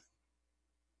great.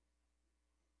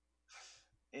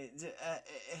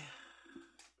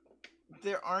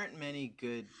 There aren't many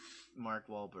good Mark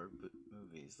Wahlberg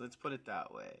movies. Let's put it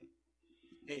that way.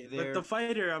 Hey, but The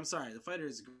Fighter, I'm sorry, The Fighter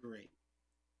is great.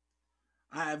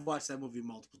 I've watched that movie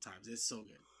multiple times. It's so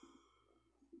good.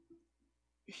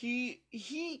 He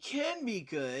can be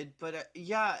good, but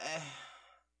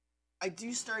I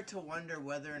do start to wonder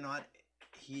whether or not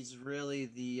he's really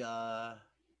the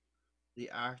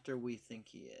actor we think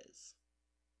he is.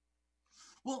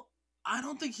 Well, I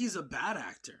don't think he's a bad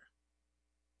actor.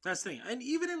 That's the thing. And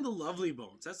even in The Lovely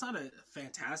Bones, that's not a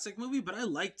fantastic movie, but I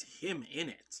liked him in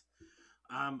it.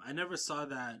 I never saw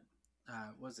that,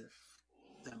 was it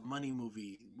that Money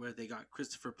movie where they got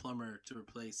Christopher Plummer to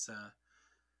replace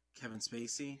Kevin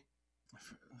Spacey.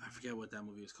 I forget what that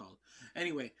movie was called.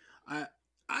 Anyway,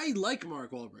 I like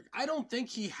Mark Wahlberg. I don't think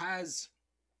he has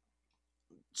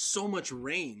so much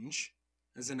range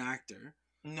as an actor.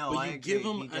 No, I agree. Give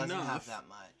him he doesn't have that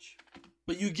much.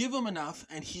 But you give him enough,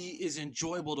 and he is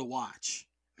enjoyable to watch.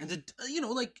 And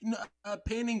like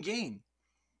Pain and Gain,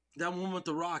 that one with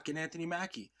The Rock and Anthony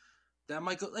Mackie. That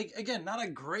Michael, like, again, not a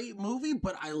great movie,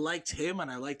 but I liked him,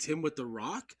 and I liked him with The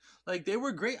Rock. Like, they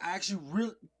were great. I actually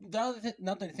really, now that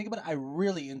I think about it, I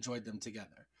really enjoyed them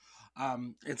together.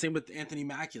 And same with Anthony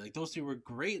Mackie. Like, those two were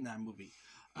great in that movie.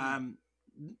 The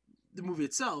movie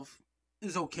itself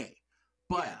is okay.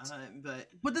 But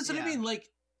that's what I mean. Like,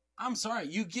 I'm sorry,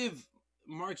 you give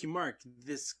Marky Mark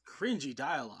this cringy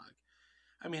dialogue.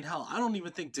 I mean, hell, I don't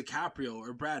even think DiCaprio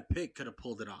or Brad Pitt could have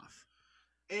pulled it off.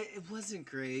 It wasn't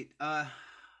great. I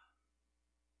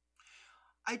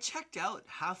checked out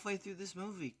halfway through this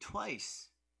movie twice.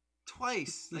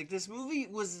 Like, this movie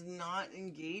was not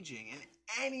engaging in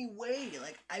any way.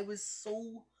 Like, I was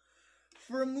so...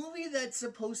 For a movie that's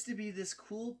supposed to be this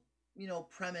cool,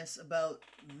 premise about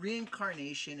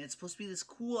reincarnation, it's supposed to be this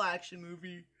cool action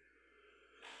movie.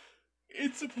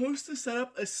 It's supposed to set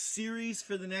up a series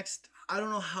for the next, I don't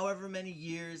know, however many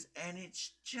years, and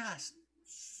it's just...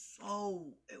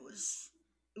 Oh, it was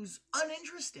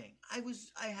uninteresting.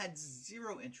 I had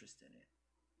zero interest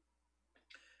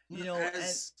in it.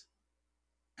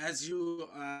 As you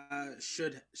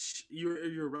should,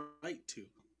 you're right to.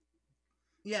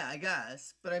 Yeah, I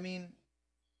guess, but I mean,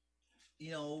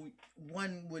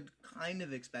 one would kind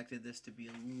of expected this to be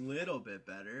a little bit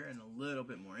better and a little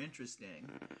bit more interesting,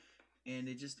 and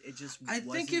it just wasn't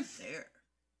there.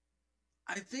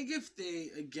 I think if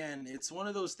they, again, it's one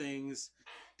of those things,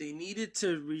 they needed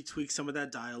to retweak some of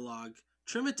that dialogue,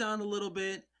 trim it down a little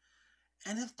bit,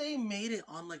 and if they made it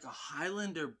on like a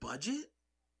Highlander budget,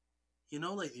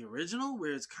 like the original,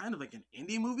 where it's kind of like an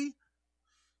indie movie,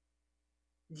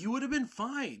 you would have been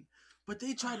fine. But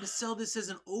they tried to sell this as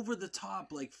an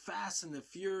over-the-top, like Fast and the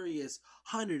Furious,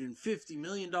 $150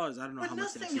 million. I don't know how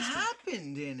much that nothing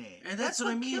happened in it. And that's what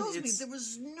I mean. Kills me. There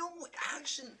was no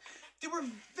action. there were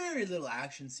very little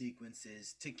action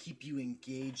sequences to keep you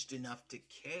engaged enough to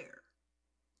care.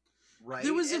 Right?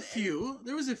 There was a few,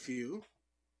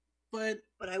 but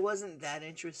I wasn't that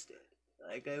interested.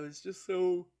 Like, I was just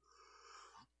so...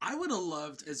 I would have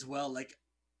loved as well, like,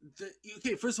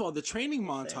 okay, first of all, the training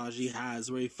montage he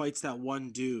has where he fights that one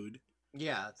dude.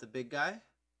 Yeah, the big guy?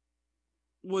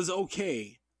 Was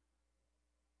okay.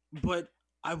 But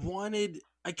I kind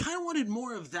of wanted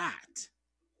more of that.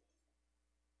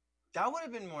 That would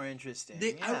have been more interesting.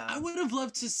 I would have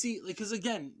loved to see, like, because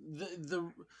again,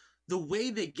 the way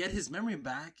they get his memory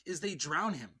back is they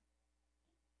drown him.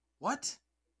 What?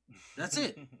 That's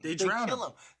it. They drown him.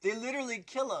 They literally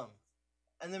kill him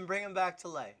and then bring him back to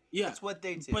life. Yeah. That's what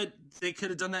they do. But they could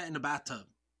have done that in a bathtub.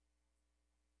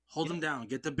 Hold him down.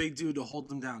 Get the big dude to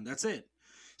hold him down. That's it.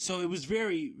 So it was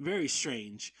very, very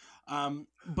strange.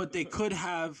 But they could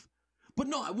have... But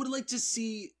no, I would like to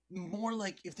see more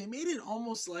like... If they made it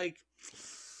almost like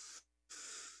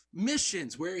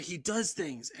missions where he does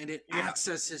things and it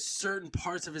accesses certain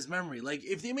parts of his memory. Like,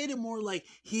 if they made it more like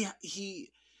he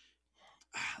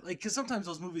like, because sometimes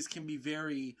those movies can be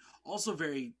very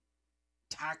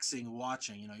taxing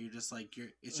watching, you know. You're just like,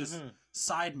 it's just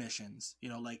side missions, you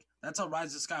know, like that's how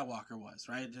Rise of Skywalker was,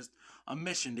 right? Just a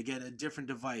mission to get a different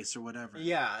device or whatever.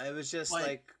 Yeah, it was just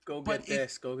like, go get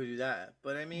this, go do that.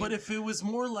 But I mean, but if it was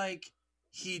more like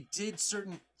he did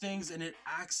certain things and it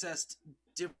accessed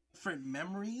different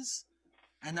memories,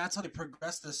 and that's how they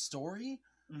progressed the story,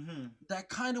 that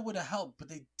kind of would have helped. But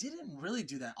they didn't really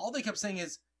do that. All they kept saying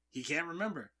is, he can't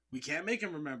remember. We can't make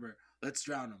him remember. Let's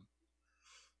drown him.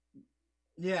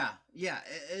 Yeah.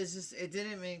 It's just, it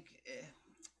didn't make...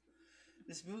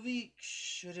 This movie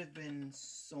should have been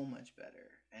so much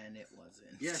better, and it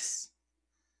wasn't. Yes.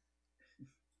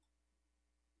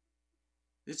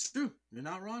 It's true. You're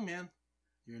not wrong, man.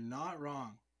 You're not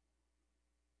wrong.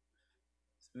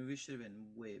 This movie should have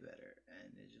been way better,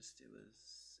 and it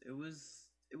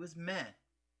was meh.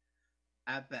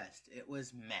 At best, it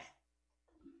was meh.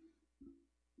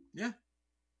 Yeah.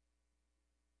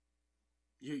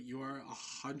 You are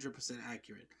 100%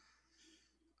 accurate.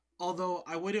 Although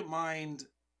I wouldn't mind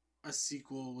a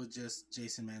sequel with just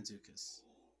Jason Mantzoukas.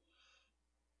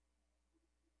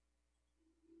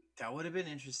 That would have been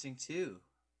interesting too.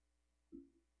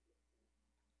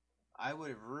 I would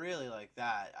have really liked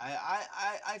that.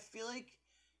 I feel like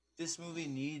this movie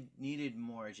needed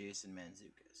more Jason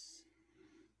Mantzoukas.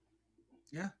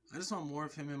 Yeah, I just want more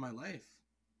of him in my life.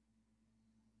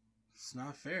 It's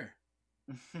not fair.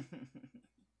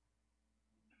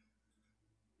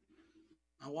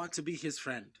 I want to be his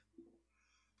friend.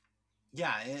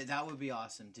 Yeah, that would be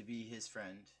awesome to be his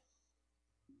friend.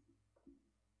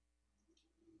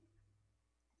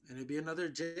 And it'd be another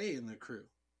Jay in the crew.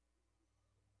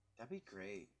 That'd be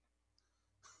great.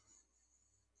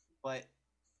 But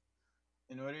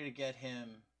in order to get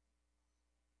him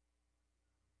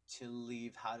to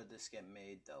leave How Did This Get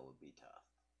Made, though, would be tough.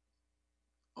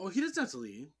 Oh, he doesn't have to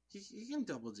leave. He can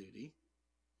double duty.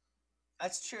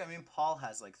 That's true. I mean, Paul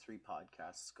has like 3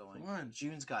 podcasts going. Come on.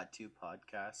 June's got 2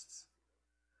 podcasts.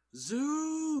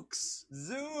 Zooks!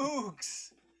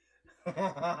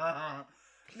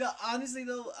 No, honestly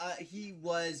though, he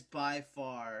was by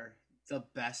far the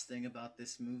best thing about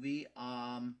this movie.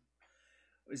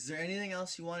 Is there anything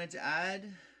else you wanted to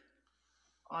add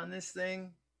on this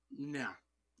thing? No.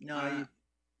 No,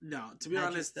 no. To be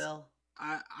honest,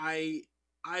 I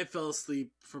fell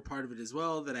asleep for part of it as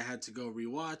well. That I had to go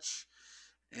rewatch,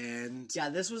 and yeah,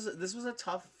 this was a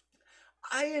tough.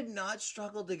 I had not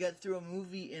struggled to get through a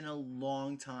movie in a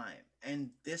long time, and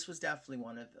this was definitely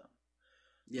one of them.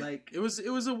 Yeah, like it was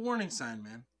a warning sign,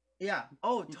 man. Yeah.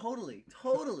 Oh, totally.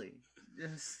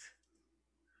 Just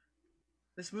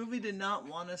this movie did not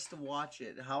want us to watch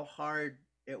it. How hard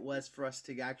it was for us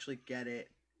to actually get it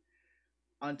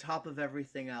on top of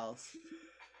everything else.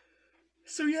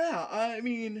 So yeah, I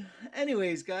mean,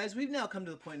 anyways, guys, we've now come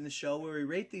to the point in the show where we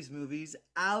rate these movies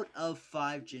out of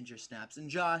 5 ginger snaps. And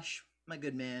Josh, my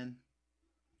good man,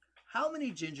 how many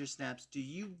ginger snaps do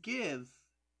you give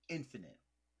Infinite?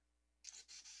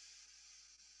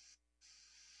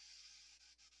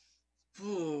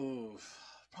 Ooh,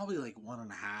 probably like 1.5.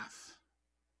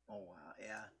 Oh wow,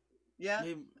 yeah.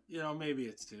 Maybe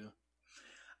it's 2.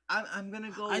 I'm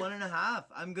gonna go 1.5.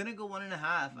 I'm gonna go 1.5.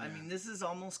 Yeah. I mean, this is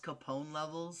almost Capone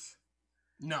levels.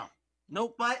 No,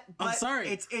 nope. But I'm sorry.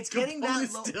 It's getting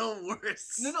that low. Still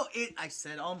worse. No. I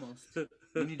said almost.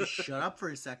 You need to shut up for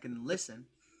a second and listen.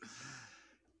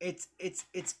 It's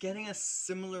getting a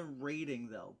similar rating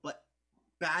though, but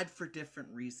bad for different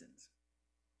reasons.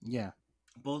 Yeah.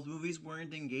 Both movies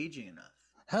weren't engaging enough.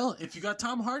 Hell, if you got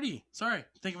Tom Hardy, sorry,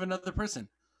 think of another person.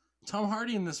 Tom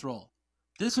Hardy in this role.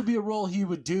 This would be a role he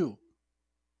would do.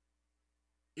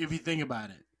 If you think about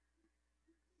it.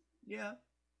 Yeah.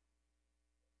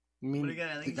 I mean, again,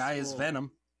 I think the guy is still...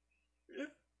 Venom. Yeah.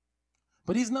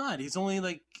 But he's not. He's only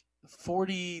like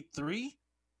 43.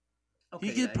 Okay,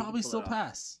 he could probably still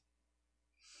pass.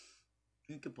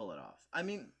 He could pull it off. I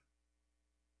mean,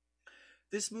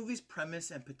 this movie's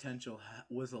premise and potential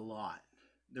was a lot.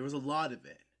 There was a lot of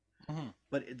it. Mm-hmm.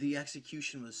 But the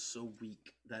execution was so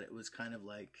weak that it was kind of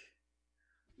like,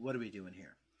 what are we doing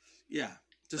here? Yeah.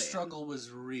 The struggle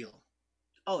was real.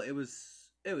 Oh, it was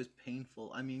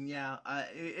painful. I mean, yeah,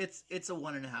 it's a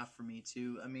 1.5 for me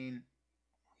too. I mean,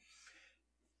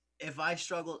 if I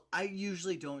struggle, I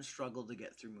usually don't struggle to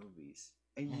get through movies.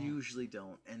 I usually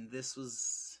don't. And this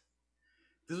was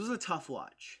a tough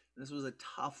watch.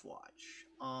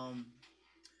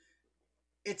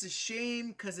 It's a shame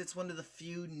because it's one of the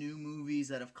few new movies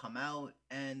that have come out,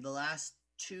 and the last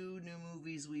 2 new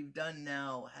movies we've done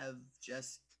now have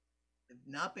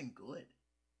not been good.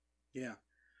 Yeah.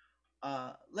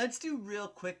 Let's do real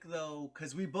quick though,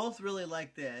 because we both really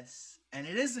like this, and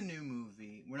it is a new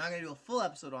movie. We're not gonna do a full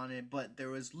episode on it, but there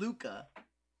was Luca,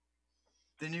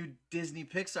 the new Disney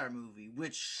Pixar movie,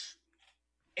 which,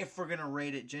 if we're gonna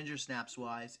rate it Ginger Snaps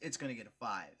wise, it's gonna get a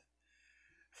 5.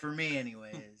 For me,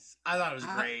 anyways. I thought it was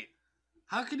great.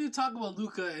 How can you talk about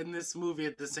Luca in this movie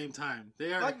at the same time?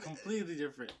 They are completely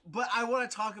different. But I want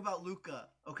to talk about Luca,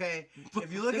 okay?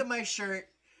 If you look at my shirt,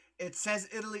 it says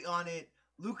Italy on it.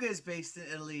 Luca is based in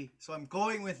Italy, so I'm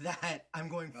going with that. I'm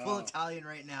going full Italian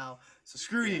right now, so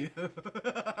screw you.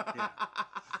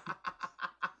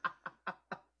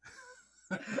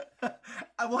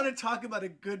 I want to talk about a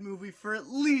good movie for at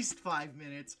least 5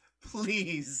 minutes,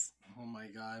 please. Oh my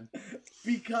god.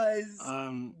 Because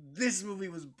this movie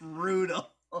was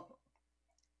brutal.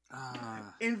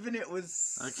 Infinite was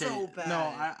so bad.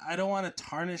 No, I don't want to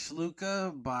tarnish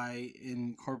Luca by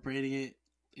incorporating it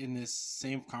in this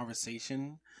same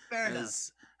conversation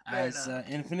as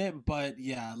Infinite. But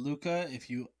yeah, Luca, if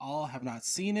you all have not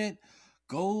seen it,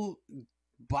 go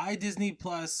buy Disney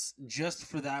Plus just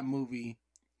for that movie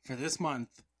for this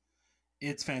month.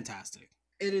 It's fantastic.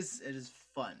 It is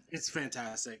fun. It's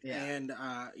fantastic. Yeah. And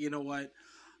you know what?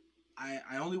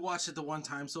 I only watched it the one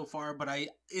time so far, but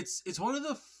it's one of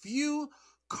the few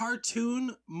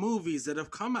cartoon movies that have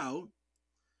come out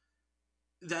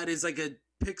that is like a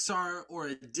Pixar or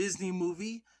a Disney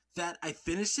movie that I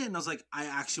finished it and I was like, I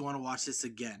actually want to watch this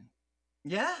again.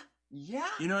 Yeah. Yeah.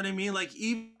 You know what I mean? Like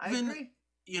even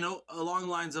you know, along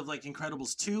the lines of like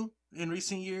Incredibles 2 in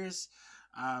recent years.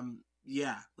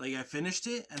 Yeah, like I finished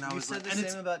it and I was like... You said the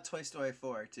same about Toy Story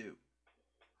 4 too.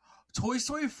 Toy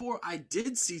Story 4 I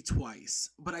did see twice,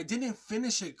 but I didn't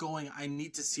finish it going, I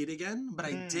need to see it again, but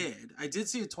I did. I did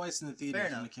see it twice in the theater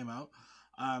when it came out.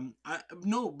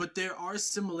 But there are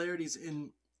similarities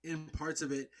in parts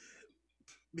of it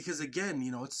because again,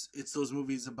 you know, it's those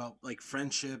movies about like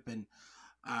friendship and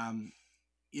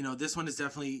you know, this one is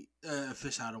definitely a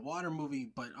fish out of water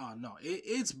movie, but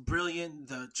it's brilliant.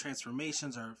 The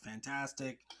transformations are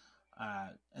fantastic.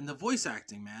 And the voice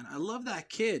acting, man. I love that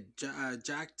kid,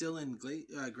 Jack Dylan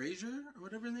Grazer, or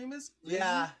whatever his name is.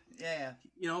 Yeah.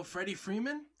 You know, Freddie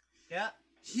Freeman. Yeah.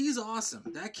 He's awesome.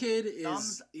 That kid is...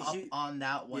 Thumbs up on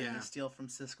that one. Yeah. You steal from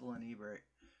Siskel and Ebert.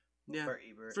 Yeah, or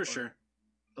Ebert, for sure.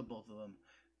 The both of them.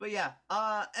 But yeah,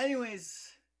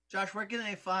 anyways... Josh, where can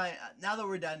they find, now that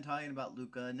we're done talking about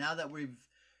Luca, now that we've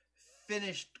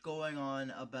finished going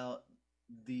on about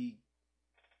the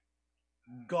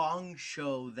gong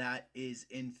show that is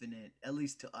Infinite, at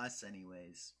least to us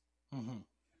anyways,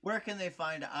 where can they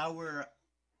find our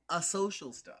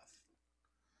social stuff?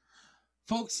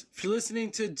 Folks, if you're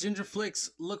listening to Ginger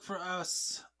Flicks, look for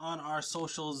us on our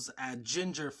socials at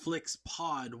Ginger Flicks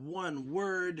Pod, one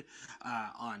word,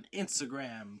 on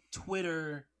Instagram,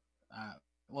 Twitter,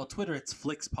 well, Twitter, it's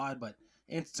FlixPod, but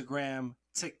Instagram,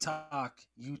 TikTok,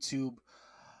 YouTube.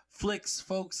 Flicks,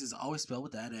 folks, is always spelled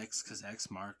with that X because X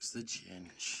marks the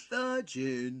ginge. The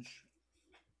ginge.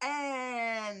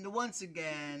 And once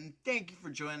again, thank you for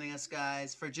joining us,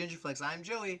 guys. For Ginger Flicks, I'm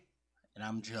Joey. And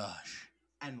I'm Josh.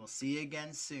 And we'll see you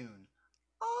again soon.